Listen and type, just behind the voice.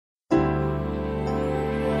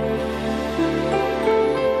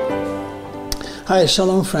Hi,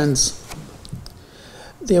 shalom friends.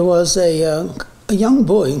 There was a young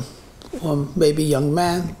boy, or maybe young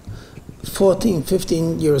man, 14,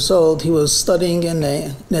 15 years old. He was studying in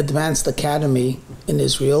an advanced academy in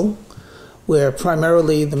Israel, where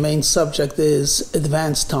primarily the main subject is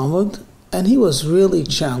advanced Talmud, and he was really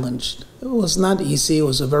challenged. It was not easy. It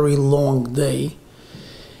was a very long day.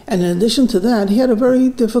 And in addition to that, he had a very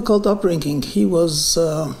difficult upbringing. He was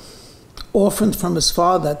orphaned from his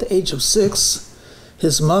father at the age of 6.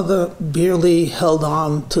 His mother barely held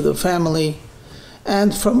on to the family.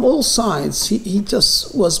 And from all sides, he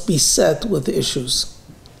just was beset with issues.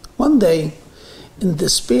 One day, in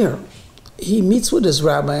despair, he meets with his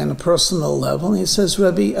rabbi on a personal level. And he says,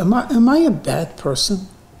 "Rabbi, am I a bad person?"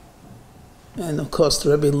 And of course, the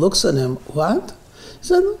Rabbi looks at him. "What?" He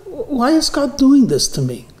said, "Why is God doing this to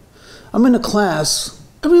me? I'm in a class.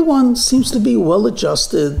 Everyone seems to be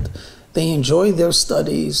well-adjusted. They enjoy their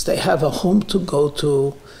studies. They have a home to go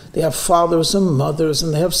to. They have fathers and mothers,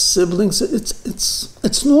 and they have siblings.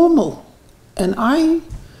 It's normal. And I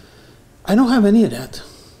don't have any of that."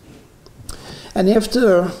 And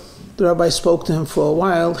after the rabbi spoke to him for a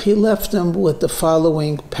while, he left him with the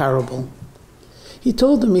following parable. He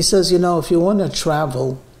told him, he says, if you want to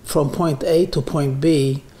travel from point A to point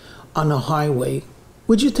B on a highway,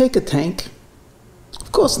 would you take a tank?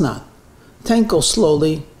 Of course not. Tank goes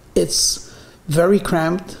slowly. It's very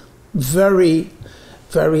cramped, very,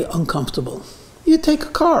 very uncomfortable. You take a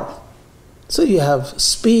car. So you have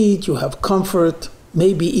speed, you have comfort,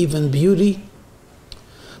 maybe even beauty.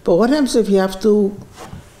 But what happens if you have to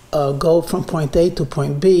go from point A to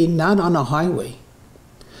point B, not on a highway,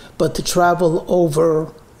 but to travel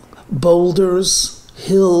over boulders,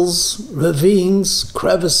 hills, ravines,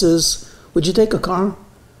 crevices? Would you take a car?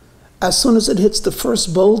 As soon as it hits the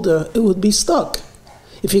first boulder, it would be stuck.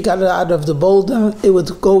 If you got it out of the boulder, it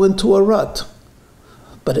would go into a rut.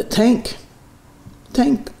 But a tank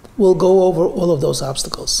will go over all of those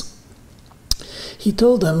obstacles. He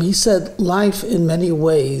told him, he said, life in many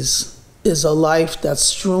ways is a life that's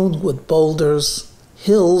strewn with boulders,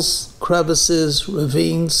 hills, crevices,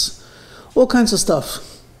 ravines, all kinds of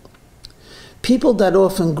stuff. People that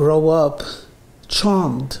often grow up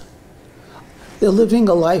charmed. They're living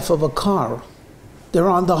a life of a car. They're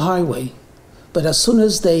on the highway. But as soon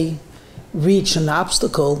as they reach an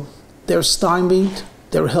obstacle, they're stymied,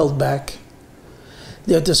 they're held back,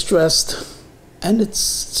 they're distressed, and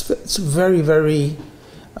it's very, very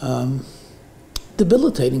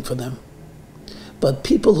debilitating for them. But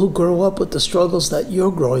people who grow up with the struggles that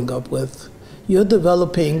you're growing up with, you're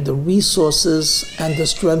developing the resources and the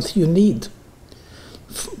strength you need.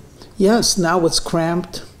 Yes, now it's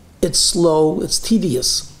cramped, it's slow, it's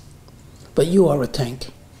tedious, but you are a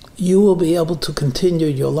tank. You will be able to continue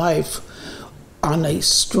your life on a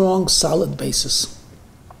strong, solid basis.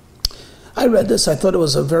 I read this, I thought it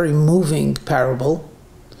was a very moving parable,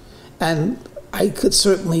 and I could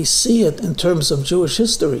certainly see it in terms of Jewish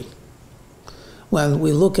history. When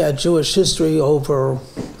we look at Jewish history over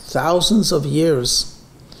thousands of years,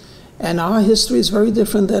 and our history is very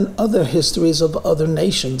different than other histories of other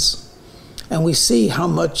nations, and we see how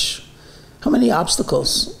many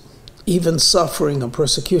obstacles, even suffering and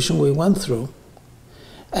persecution we went through.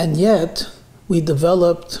 And yet, we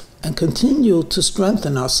developed and continue to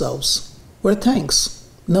strengthen ourselves. We're tanks.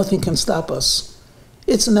 Nothing can stop us.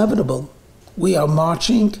 It's inevitable. We are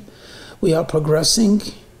marching, we are progressing,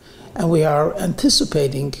 and we are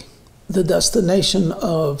anticipating the destination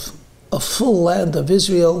of a full land of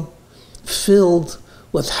Israel filled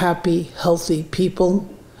with happy, healthy people,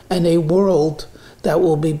 and a world that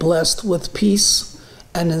will be blessed with peace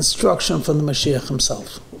and instruction from the Mashiach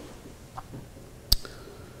himself.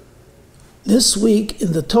 This week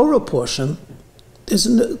in the Torah portion is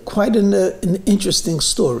quite an interesting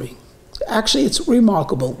story. Actually, it's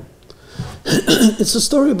remarkable. It's a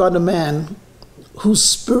story about a man who's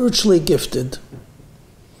spiritually gifted.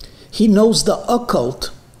 He knows the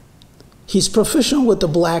occult. He's proficient with the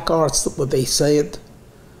black arts, what they say it,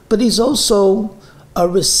 but he's also a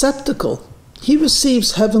receptacle. He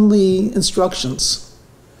receives heavenly instructions.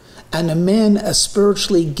 And a man as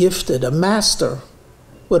spiritually gifted, a master,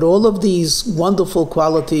 with all of these wonderful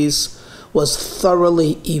qualities, was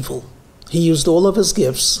thoroughly evil. He used all of his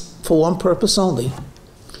gifts for one purpose only,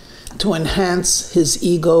 to enhance his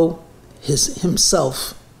ego,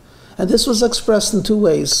 himself. And this was expressed in two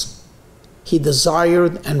ways. He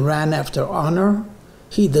desired and ran after honor.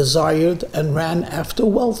 He desired and ran after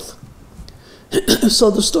wealth. So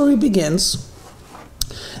the story begins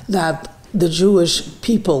that the Jewish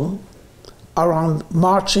people are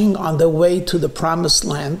marching on their way to the promised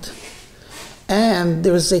land, and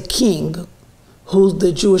there's a king who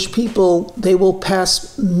the Jewish people, they will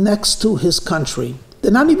pass next to his country.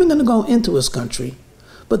 They're not even going to go into his country.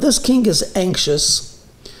 But this king is anxious.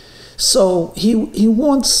 So he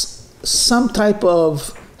wants some type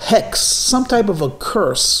of hex, some type of a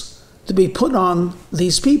curse to be put on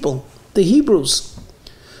these people, the Hebrews.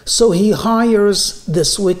 So he hires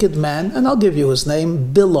this wicked man, and I'll give you his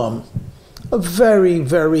name, Bilam, a very,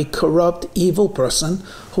 very corrupt, evil person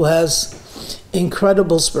who has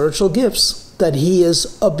incredible spiritual gifts that he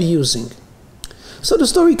is abusing. So the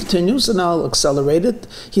story continues, and I'll accelerate it.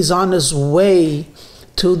 He's on his way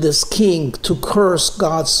to this king to curse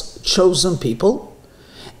God's chosen people,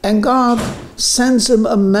 and God sends him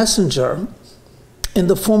a messenger in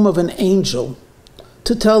the form of an angel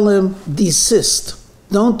to tell him, desist,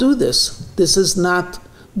 don't do this. This is not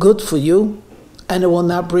good for you, and it will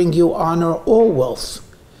not bring you honor or wealth.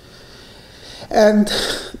 And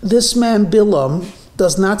this man, Bilam,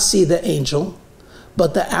 does not see the angel,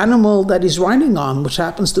 but the animal that he's riding on, which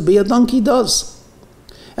happens to be a donkey, does.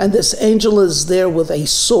 And this angel is there with a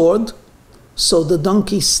sword, so the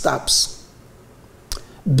donkey stops.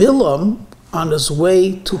 Bilam, on his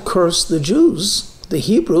way to curse the Jews, the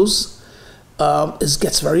Hebrews,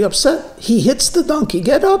 gets very upset. He hits the donkey.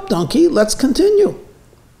 Get up, donkey, let's continue.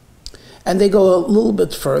 And they go a little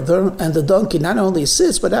bit further, and the donkey not only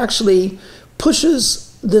sits, but actually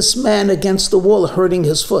pushes this man against the wall, hurting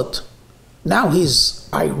his foot. Now he's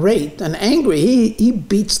irate and angry. He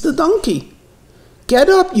beats the donkey. Get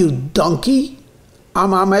up, you donkey.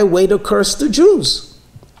 I'm on my way to curse the Jews.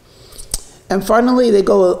 And finally, they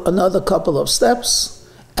go another couple of steps,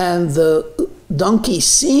 and the donkey,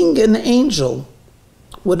 seeing an angel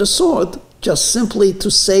with a sword, just simply to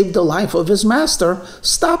save the life of his master,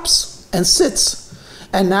 stops and sits.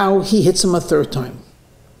 And now he hits him a third time.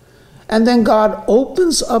 And then God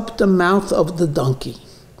opens up the mouth of the donkey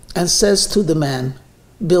and says to the man,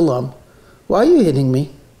 Bilam, why are you hitting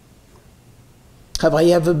me? Have I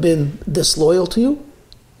ever been disloyal to you?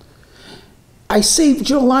 I saved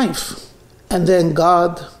your life. And then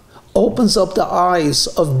God opens up the eyes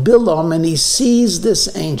of Bilam, and he sees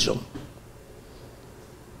this angel.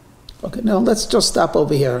 Okay, now let's just stop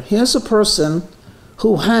over here. Here's a person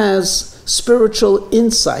who has spiritual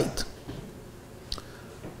insight.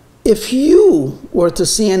 If you were to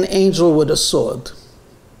see an angel with a sword,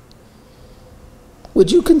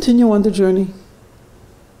 would you continue on the journey?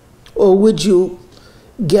 Or would you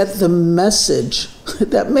get the message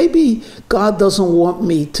that maybe God doesn't want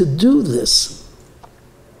me to do this?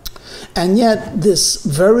 And yet this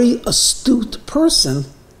very astute person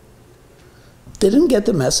didn't get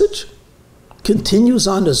the message, continues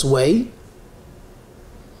on his way.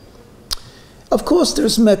 Of course,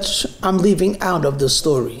 there's much I'm leaving out of the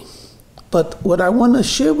story. But what I want to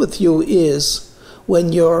share with you is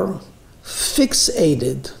when you're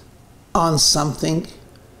fixated on something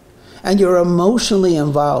and you're emotionally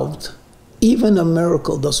involved, even a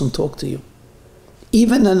miracle doesn't talk to you.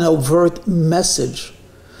 Even an overt message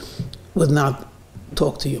would not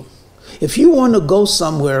talk to you. If you want to go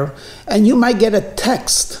somewhere and you might get a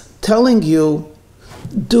text telling you,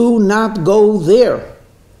 do not go there.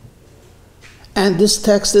 And this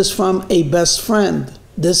text is from a best friend.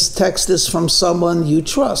 This text is from someone you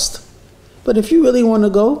trust. But if you really want to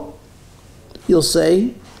go, you'll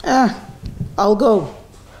say, I'll go.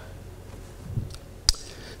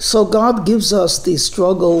 So God gives us these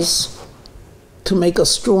struggles to make us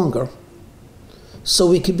stronger, so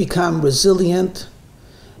we can become resilient,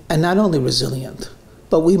 and not only resilient,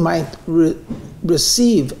 but we might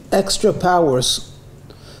receive extra powers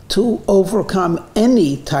to overcome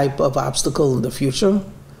any type of obstacle in the future,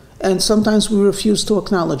 and sometimes we refuse to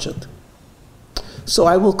acknowledge it. So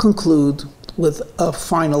I will conclude with a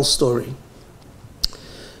final story.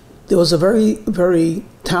 There was a very, very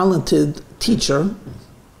talented teacher,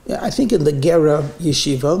 I think in the Gera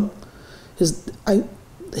yeshiva.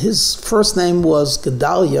 His first name was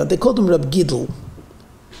Gedalia. They called him Reb Gidl.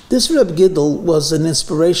 This Reb Gidl was an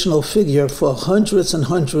inspirational figure for hundreds and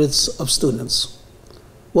hundreds of students.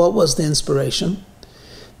 What was the inspiration?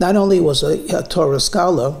 Not only was he a Torah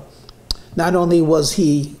scholar, not only was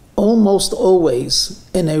he almost always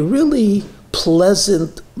in a really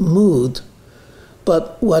pleasant mood,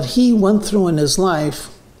 but what he went through in his life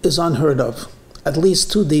is unheard of, at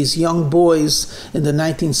least to these young boys in the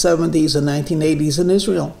 1970s and 1980s in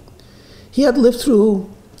Israel. He had lived through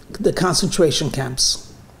the concentration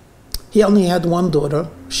camps. He only had one daughter.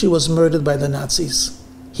 She was murdered by the Nazis.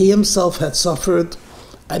 He himself had suffered,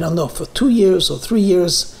 I don't know, for 2 years or 3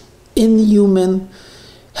 years, inhuman,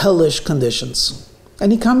 hellish conditions.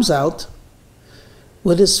 And he comes out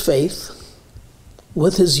with his faith,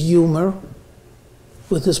 with his humor,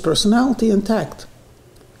 with his personality intact.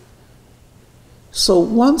 So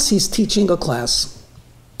once he's teaching a class,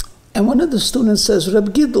 and one of the students says,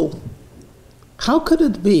 Reb Gidl, how could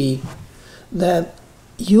it be that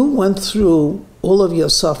you went through all of your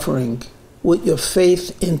suffering with your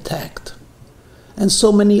faith intact, and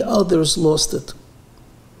so many others lost it?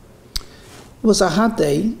 It was a hot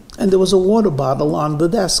day, and there was a water bottle on the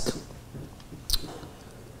desk.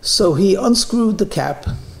 So he unscrewed the cap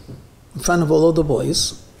in front of all of the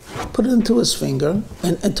boys, put it into his finger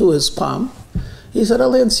and into his palm. He said,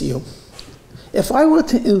 I'll answer you. If I were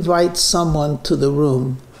to invite someone to the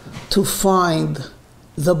room to find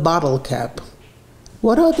the bottle cap,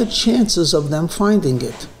 what are the chances of them finding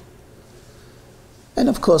it? And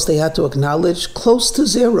of course they had to acknowledge close to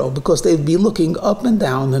zero, because they'd be looking up and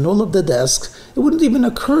down in all of the desks. It wouldn't even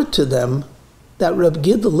occur to them that Reb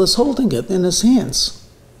Gidl is holding it in his hands.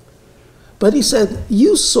 But he said,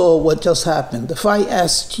 you saw what just happened. If I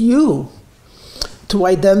asked you to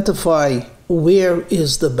identify where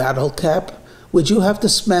is the bottle cap, would you have to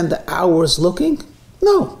spend hours looking?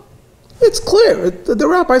 No, it's clear. The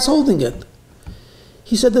rabbi's holding it.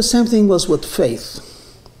 He said the same thing was with faith.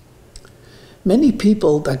 Many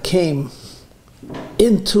people that came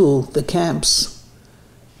into the camps,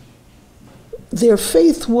 their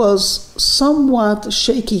faith was somewhat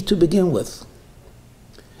shaky to begin with.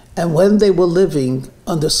 And when they were living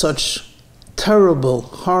under such terrible,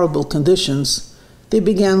 horrible conditions, they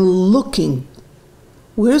began looking,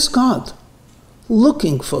 where's God?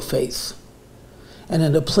 Looking for faith. And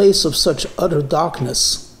in a place of such utter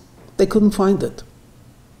darkness, they couldn't find it.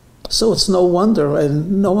 So it's no wonder,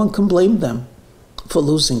 and no one can blame them for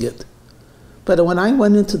losing it. But when I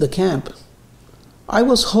went into the camp, I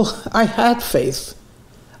had faith.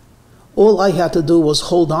 All I had to do was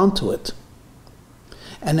hold on to it.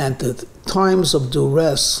 And at the times of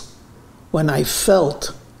duress, when I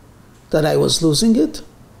felt that I was losing it,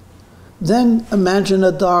 then imagine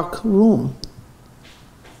a dark room.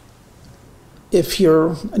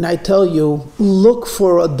 And I tell you, look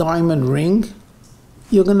for a diamond ring,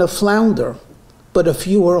 you're going to flounder. But if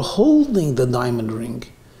you were holding the diamond ring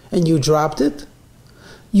and you dropped it,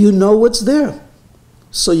 you know it's there.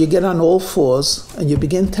 So you get on all fours and you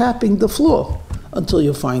begin tapping the floor until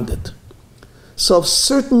you find it. So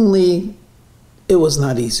certainly it was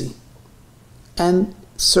not easy. And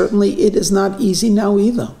certainly it is not easy now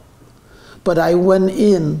either. But I went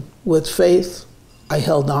in with faith, I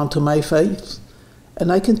held on to my faith,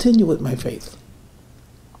 and I continue with my faith.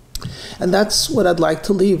 And that's what I'd like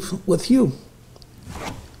to leave with you.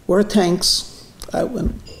 We're tanks.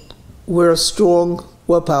 We're strong,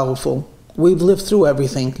 we're powerful. We've lived through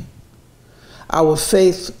everything. Our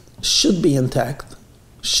faith should be intact,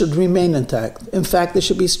 should remain intact. In fact, it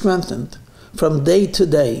should be strengthened. From day to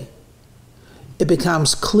day, it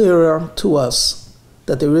becomes clearer to us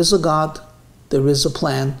that there is a God, there is a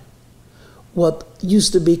plan. What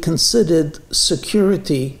used to be considered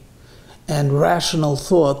security and rational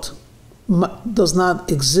thought does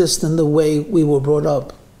not exist in the way we were brought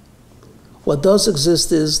up. What does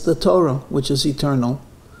exist is the Torah, which is eternal,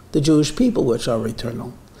 the Jewish people, which are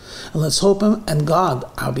eternal. And let's hope, and God,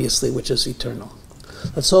 obviously, which is eternal.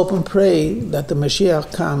 Let's hope and pray that the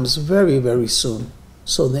Mashiach comes very, very soon,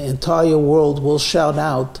 so the entire world will shout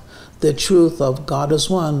out the truth of God is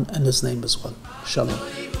one and His name is one. Shalom.